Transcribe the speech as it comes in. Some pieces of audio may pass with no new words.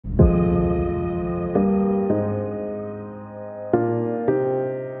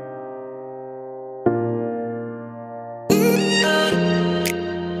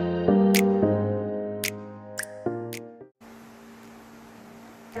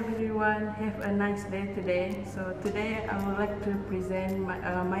Everyone, have a nice day today. So today I would like to present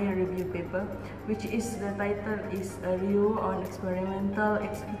my review paper, which is the title is a review on experimental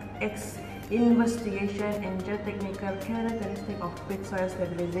investigation and geotechnical characteristic of peat soil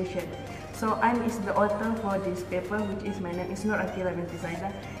stabilization. So I is the author for this paper, which is my name is Aqilah binti Saida,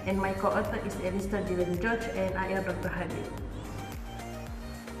 and my co-author is Elista Dylan George, and I am Dr. Hadi.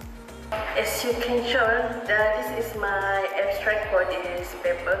 As you can show, this is my abstract for this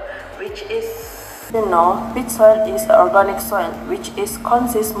paper, which is peat soil is organic soil, which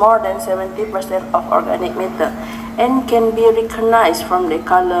consists more than 70% of organic matter and can be recognized from the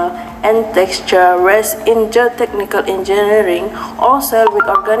color and texture, whereas in geotechnical engineering, all soil with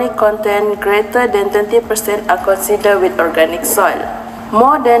organic content greater than 20% are considered with organic soil.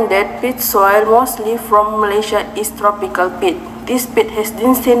 More than that, peat soil, mostly from Malaysia, is tropical peat. This peat has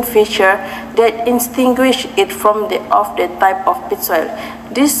distinct features that distinguish it from the type of peat soil.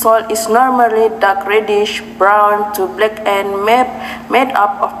 This soil is normally dark reddish brown to black and made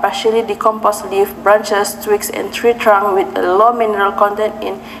up of partially decomposed leaf, branches, twigs, and tree trunk with a low mineral content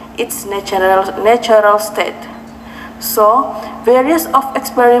in its natural state. So, various of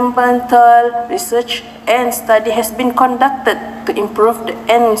experimental research and study has been conducted to improve the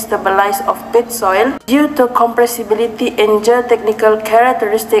and stabilize of peat soil due to compressibility and geotechnical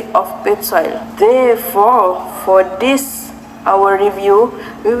characteristic of peat soil. Therefore, for this our review,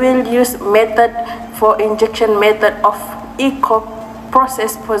 we will use method for injection method of eco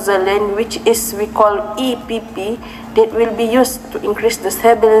process pozzolan, which we call EPP, that will be used to increase the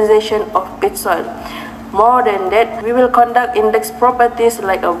stabilization of peat soil. More than that, we will conduct index properties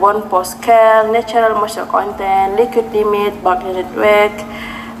like a bond pore scale, natural moisture content, liquid limit, bulk unit weight,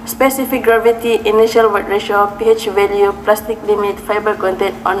 specific gravity, initial weight ratio, pH value, plastic limit, fiber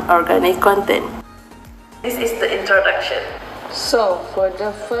content, on organic content. This is the introduction. So, for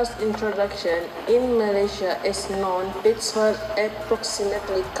the first introduction, in Malaysia, as known, peat soil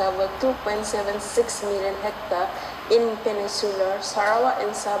approximately cover 2.76 million hectares in Peninsular, Sarawak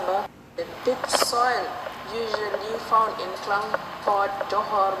and Sabah. The peat soil usually found in Klang, Port,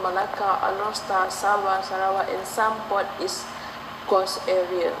 Johor, Malacca, Alor, Sabah, Sarawak, and some Port East Coast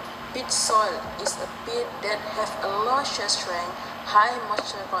area. Peat soil is a peat that have a low shear strength, high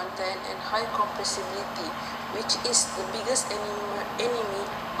moisture content, and high compressibility, which is the biggest enemy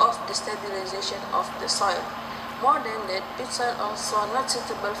of the stabilization of the soil. More than that, peat soil also not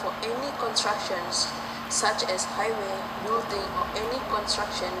suitable for any constructions, such as highway, building, or any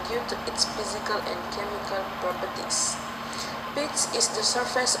construction due to its physical and chemical properties. Peat is the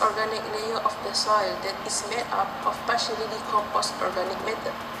surface organic layer of the soil that is made up of partially decomposed organic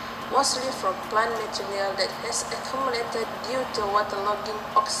matter, mostly from plant material that has accumulated due to waterlogging,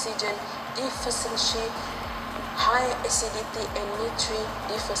 oxygen deficiency, high acidity, and nutrient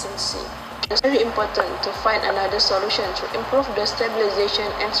deficiency. It's very important to find another solution to improve the stabilization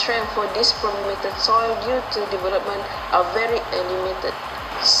and strength for this problematic soil due to development are very limited.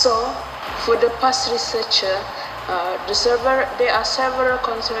 So, for the past researcher, there are several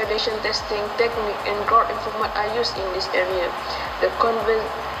consolidation testing techniques and growth improvement are used in this area. The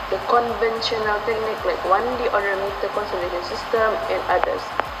conventional technique like 1D order meter consolidation system and others.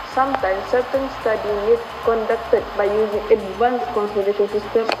 Sometimes certain study needs conducted by using advanced consolidation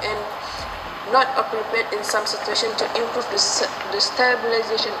system and not appropriate in some situations to improve the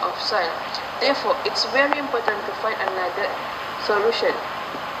stabilization of soil. Therefore, it's very important to find another solution.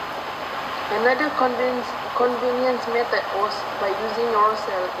 Another convenience method was by using raw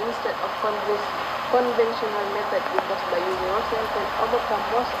cell instead of conventional method, because by using raw cell can overcome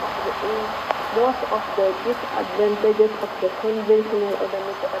most of the disadvantages of the conventional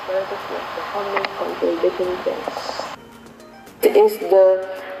automated apparatus like the Holman consolidation tanks. It is the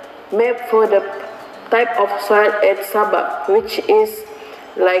map for the type of soil at Sabah, which is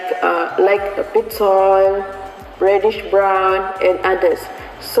like a peat soil, reddish brown, and others.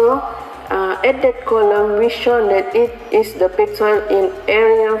 So at that column, we shown that it is the peat soil in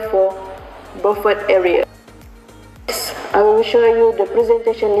area for buffered area. I will show you the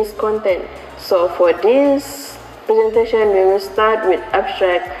presentation list content. So for this presentation, we will start with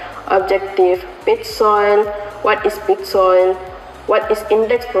abstract, objective, peat soil, what is peat soil, what is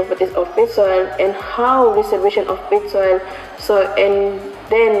index properties of peat soil, and how reservation of peat soil. So, and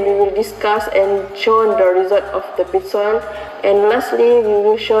then we will discuss and show the result of the peat soil, and lastly we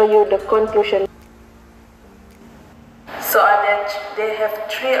will show you the conclusion. So they have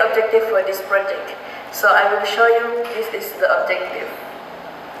three objectives for this project. So I will show you, this is the objective.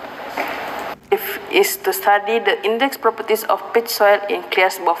 It is to study the index properties of peat soil in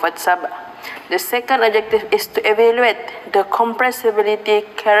Klias Buffered Sabah. The second objective is to evaluate the compressibility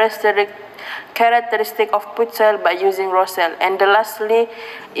characteristic of peat soil by using raw soil. And lastly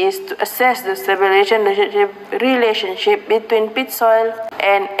is to assess the stabilization relationship between peat soil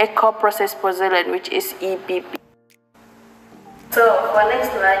and eco-process pozzolana, which is EPP. So for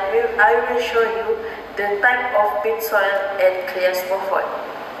next slide, I will show you the type of peat soil at Clears Beaufort.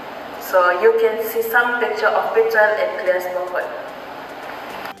 So you can see some picture of peat soil at Clears Beaufort.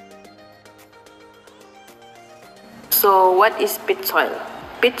 So what is peat soil?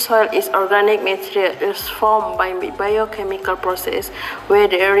 Peat soil is organic material formed by biochemical process, where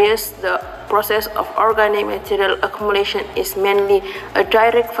the process of organic material accumulation is mainly a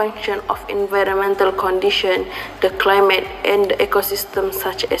direct function of environmental condition, the climate and the ecosystem,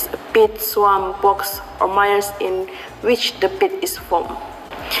 such as a peat, swamp, bogs or mires in which the peat is formed.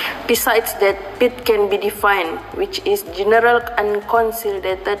 Besides that, peat can be defined, which is general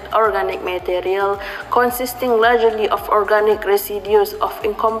unconsolidated organic material consisting largely of organic residues of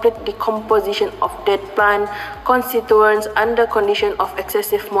incomplete decomposition of dead plant constituents under condition of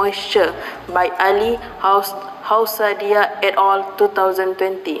excessive moisture, by Ali Saida et al.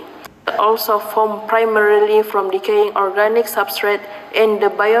 2020. Also formed primarily from decaying organic substrate and the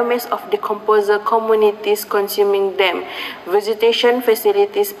biomass of decomposer communities consuming them. Vegetation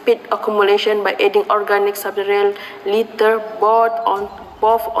facilitates peat accumulation by adding organic subsoil litter both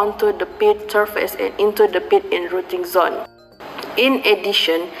onto the peat surface and into the peat enrooting zone. In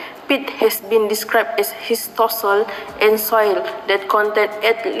addition, peat has been described as histosol and soil that contain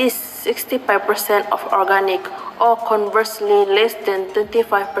at least 65% of organic, or conversely less than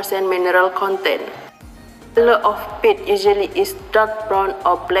 35% mineral content. The color of peat usually is dark brown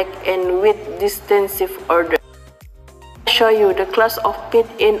or black and with distinctive odor. I'll show you the class of peat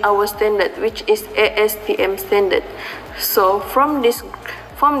in our standard, which is ASTM standard. So from this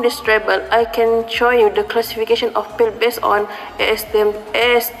table, I can show you the classification of peat based on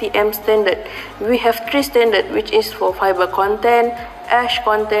ASTM standard. We have three standards, which is for fiber content, ash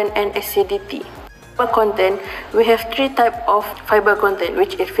content, and acidity. Fiber content, we have three types of fiber content,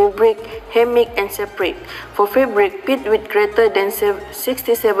 which is fabric, hemic, and separate. For fabric, peat with greater than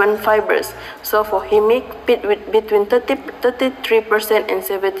 67 fibers. So for hemic, peat with between 33% and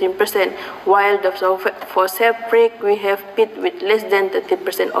 17%, while for separate, we have peat with less than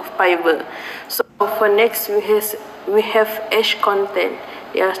 30% of fiber. So for next, we have ash content.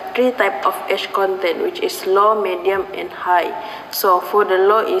 There are three types of ash content, which is low, medium, and high. So for the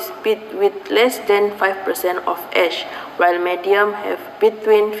low is peat with less than 5% of ash, while medium have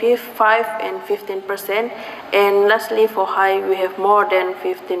between 5 and 15%, and lastly for high we have more than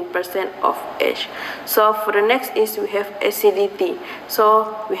 15% of ash. So for the next is we have acidity.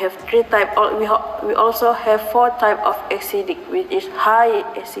 So we have three types. We also have four types of acidic, which is high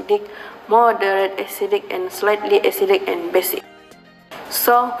acidic, moderate acidic, and slightly acidic, and basic.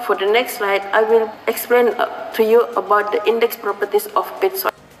 So for the next slide, I will explain to you about the index properties of peat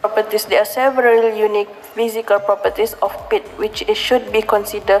soil. There are several unique physical properties of peat which should be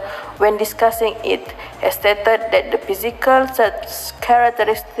considered when discussing it. As stated that the physical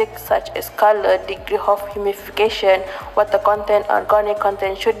characteristics such as color, degree of humidification, water content, organic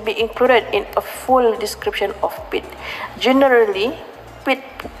content should be included in a full description of peat. Generally,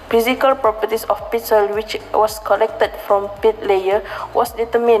 physical properties of peat soil, which was collected from peat layer, was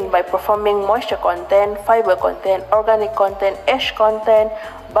determined by performing moisture content, fiber content, organic content, ash content,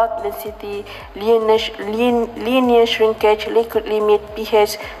 bulk density, linear shrinkage, liquid limit,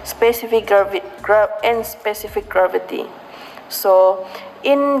 pH, specific gravity. So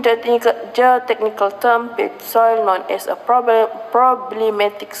in the geotechnical term, peat soil known as a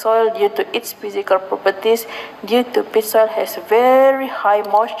problematic soil due to its physical properties. Due to peat soil has very high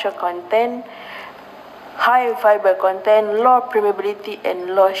moisture content, high fiber content, low permeability,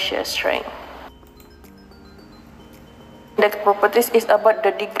 and low shear strength. Index properties is about the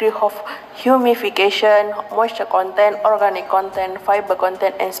degree of humidification, moisture content, organic content, fiber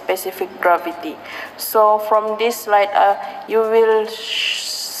content, and specific gravity. So from this slide, you will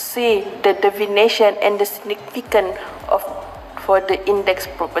see the definition and the significance for the index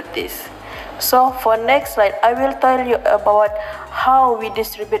properties. So for next slide, I will tell you about how we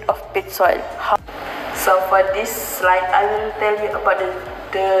distribute of peat soil. So for this slide, I will tell you about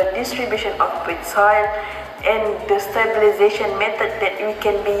the distribution of peat soil and the stabilization method that we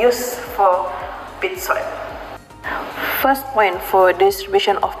can be used for peat soil. First point for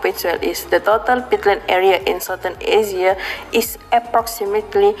distribution of peat soil is the total peatland area in Southern Asia is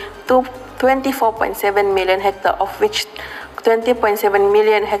approximately 24.7 million hectares, of which 20.7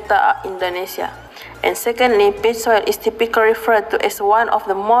 million hectare Indonesia. And secondly, peat soil is typically referred to as one of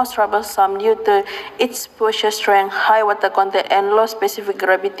the most troublesome due to its pressure strength, high water content, and low specific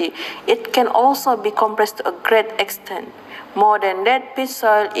gravity. It can also be compressed to a great extent. More than that, peat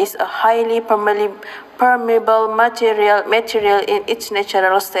soil is a highly permeable material in its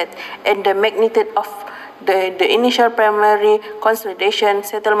natural state, and the magnitude of the initial primary consolidation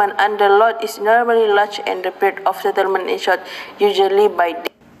settlement under load is normally large, and the period of settlement is short, usually by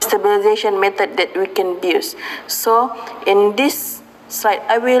stabilization method that we can use. So in this slide,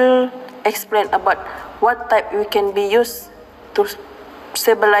 I will explain about what type we can be used to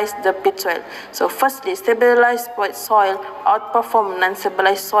stabilize the peat soil. So firstly, stabilized peat soil outperform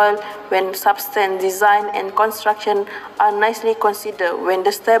non-stabilized soil when substance design and construction are nicely considered. When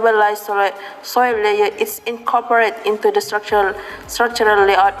the stabilized soil layer is incorporated into the structural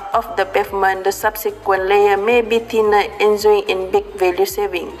layout of the pavement, the subsequent layer may be thinner, ensuring in big value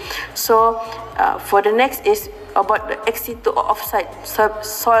saving. So for the next is about the ex situ off-site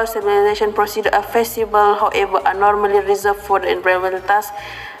soil stabilization procedure are feasible, however, are normally reserved for the environmental tasks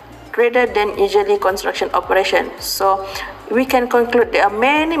rather than usually construction operation. So we can conclude there are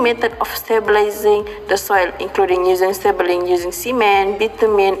many methods of stabilizing the soil, including using cement,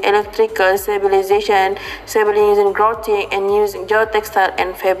 bitumen, electrical stabilization, using grouting, and using geotextile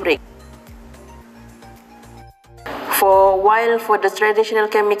and fabric. While for the traditional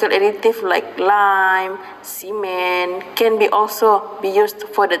chemical additive like lime, cement can also be used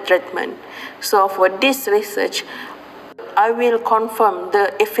for the treatment. So for this research, I will confirm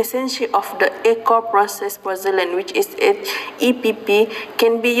the efficiency of the eco-processed pozzolan, which is EPP,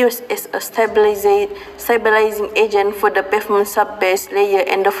 can be used as a stabilizing agent for the pavement sub-base layer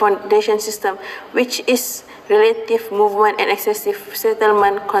and the foundation system, which is relative movement and excessive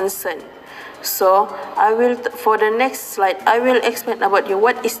settlement concern. So for the next slide, I will explain about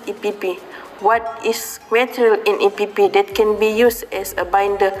what is EPP, what is material in EPP that can be used as a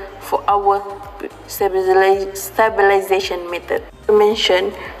binder for our stabilization method. To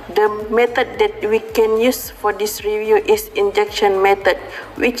mention, the method that we can use for this review is injection method,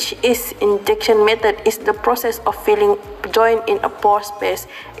 which is the process of filling joint in a pore space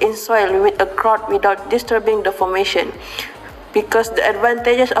in soil with a grout without disturbing the formation. Because the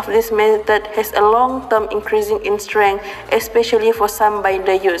advantages of this method has a long-term increasing in strength, especially for some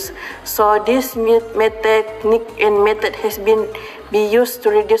binder use. So this technique and method has been used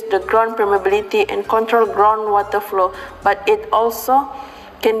to reduce the ground permeability and control groundwater flow, but it also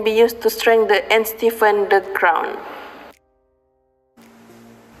can be used to strengthen and stiffen the ground.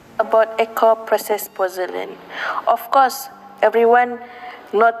 About eco-processed pozzolan. Of course, everyone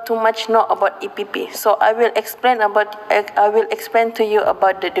not too much know about EPP, so I will explain to you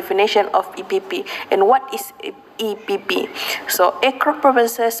about the definition of EPP and what is EPP. So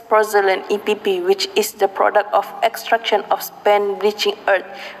eco-processed pozzolan EPP, which is the product of extraction of spent bleaching earth,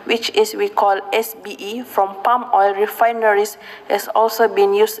 which is we call SBE from palm oil refineries, has also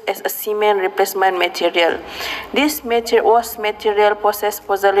been used as a cement replacement material. This material possesses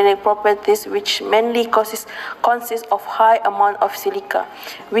pozzolanic properties, which mainly consists of high amount of silica,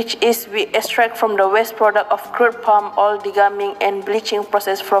 which is we extract from the waste product of crude palm oil degamming and bleaching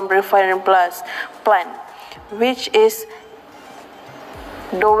process from refining plant, which is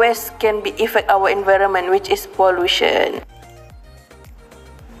the waste can be affect our environment, which is pollution.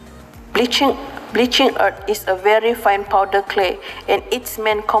 Bleaching earth is a very fine powder clay, and its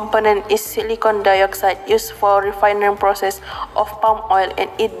main component is silicon dioxide used for refining process of palm oil, and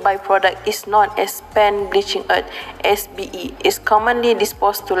its byproduct is known as spent bleaching earth (SBE). Is commonly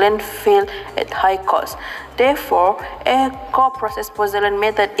disposed to landfill at high cost. Therefore, eco-processed pozzolan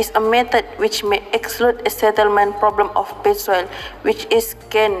method is a method which may exclude a settlement problem of peat soil, which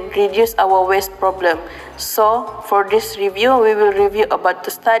can reduce our waste problem. So, for this review, we will review about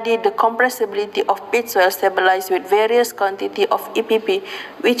to study the compressibility of peat soil stabilized with various quantity of EPP,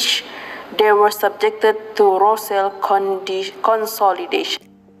 which they were subjected to raw cell consolidation.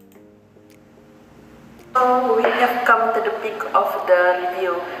 So we have come to the peak of the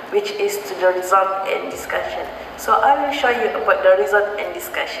review, which is to the result and discussion. So I will show you about the result and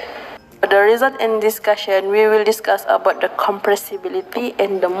discussion. For the result and discussion, we will discuss about the compressibility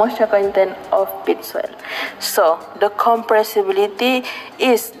and the moisture content of peat soil. So the compressibility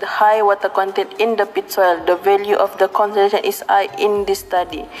is the high water content in the peat soil. The value of the concentration is high in this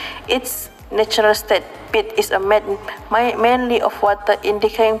study. Its natural state, peat is mainly of water in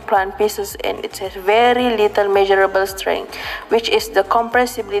decaying plant pieces, and it has very little measurable strength, which is the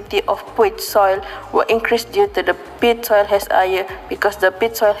compressibility of peat soil will increase due to the peat soil has higher because the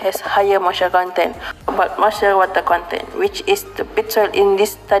peat soil has higher moisture content. About moisture water content, which is the peat soil in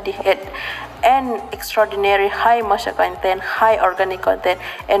this study had an extraordinary high moisture content, high organic content,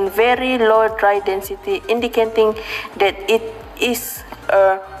 and very low dry density, indicating that it is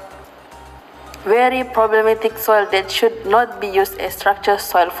a very problematic soil that should not be used as structural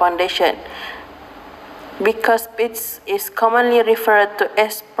soil foundation. Because peat is commonly referred to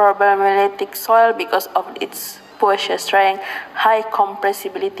as problematic soil because of its poor strength, high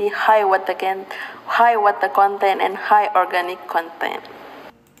compressibility, high water content, and high organic content.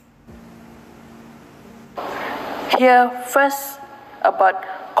 Here, first about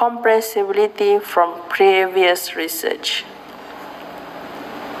compressibility from previous research.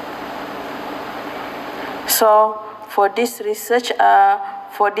 So for this research,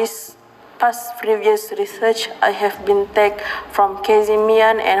 previous research, I have been taken from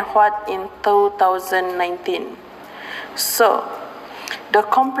Kazimian and Huat in 2019. So the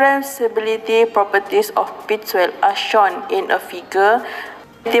compressibility properties of peat soil are shown in a figure.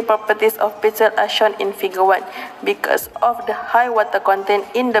 The properties of peat soil are shown in figure 1. Because of the high water content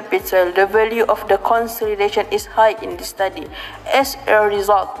in the peat soil, the value of the consolidation is high in this study. As a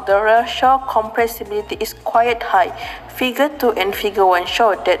result, the ratio compressibility is quite high. Figure 2 and figure 1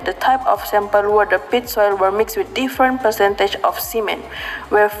 show that the type of sample where the peat soil were mixed with different percentage of cement,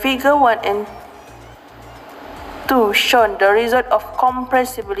 where figure 1 and 2 shown the result of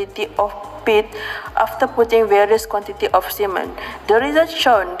compressibility of peat after putting various quantity of cement. The result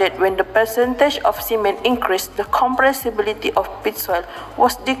shown that when the percentage of cement increased, the compressibility of peat soil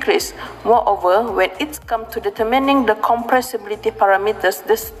was decreased. Moreover, when it comes to determining the compressibility parameters,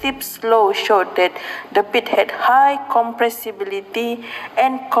 the steep slope showed that the peat had high compressibility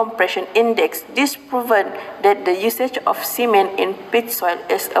and compression index. This proven that the usage of cement in peat soil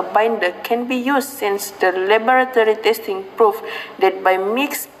as a binder can be used, since the laboratory testing proved that by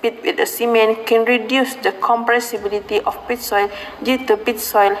mixed peat with the cement can reduce the compressibility of peat soil due to peat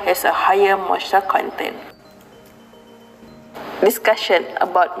soil has a higher moisture content. Discussion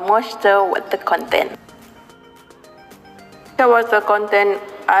about moisture water content. Moisture water content,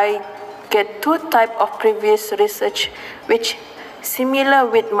 I get two types of previous research which similar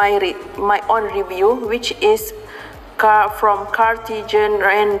with my own review, which is from Kartijan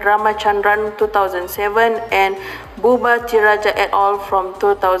and Ramachandran 2007 and Buba Tiraja et al. From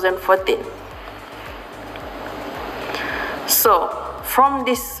 2014. So, from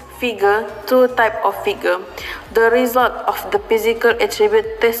this figure, two type of figure, the result of the physical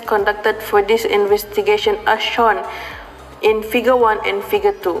attribute test conducted for this investigation are shown in figure 1 and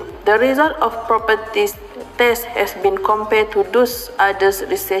figure 2. The result of properties test has been compared to those others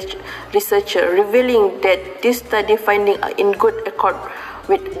researcher, revealing that this study findings are in good accord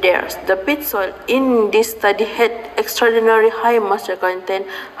with theirs. The peat soil in this study had extraordinary high moisture content,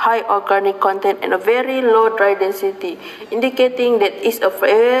 high organic content, and a very low dry density, indicating that it's a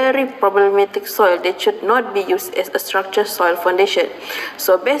very problematic soil that should not be used as a structural soil foundation.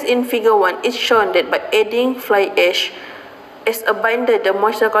 So based in figure 1, it's shown that by adding fly ash as a binder, the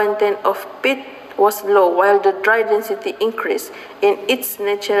moisture content of peat was low while the dry density increased. In its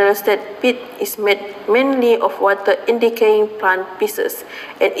natural state, peat is made mainly of water in decaying plant pieces,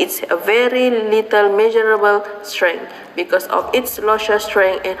 and it's a very little measurable strength. Because of its low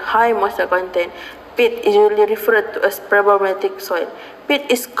strength and high moisture content, peat is usually referred to as problematic soil.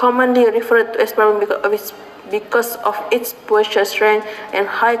 Peat is commonly referred to as problematic because of its poor strength and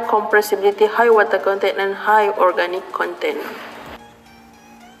high compressibility, high water content, and high organic content.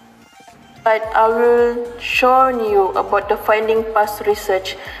 But I will show you about the finding past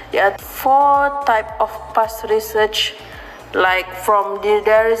research. There are 4 types of past research, like from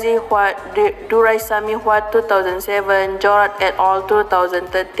Duraisamy Huat 2007, Jorat et al.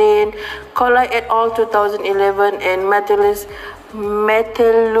 2013, Kolai et al. 2011, and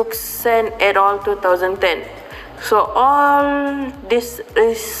Meteluxen et al. 2010. So all this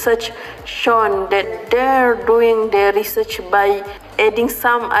research shown that they're doing their research by adding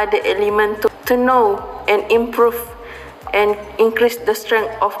some other element to know and improve and increase the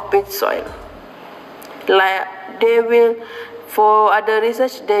strength of peat soil. Like they will, for other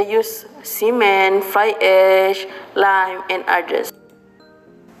research, they use cement, fly ash, lime, and others.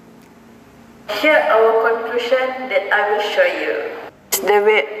 Here our conclusion that I will show you.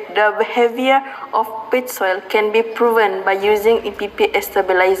 The behavior of peat soil can be proven by using EPP as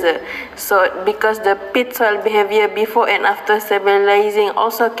stabilizer. So because the peat soil behavior before and after stabilizing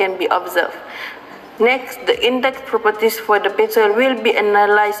also can be observed. Next, the index properties for the peat soil will be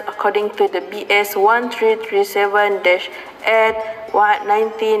analyzed according to the BS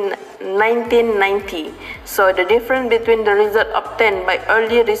 1337-1990. So the difference between the result obtained by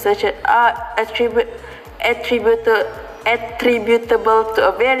early researchers are attributable to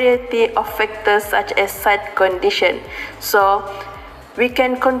a variety of factors such as site condition. So we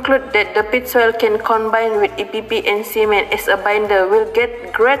can conclude that the peat soil can combine with EPP and cement as a binder will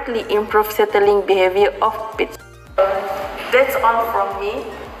get greatly improve settling behavior of peat. That's all from me.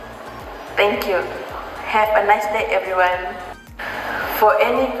 Thank you. Have a nice day, everyone. For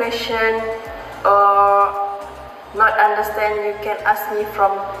any question or not understand, you can ask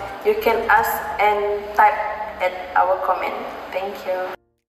and type at our comment. Thank you.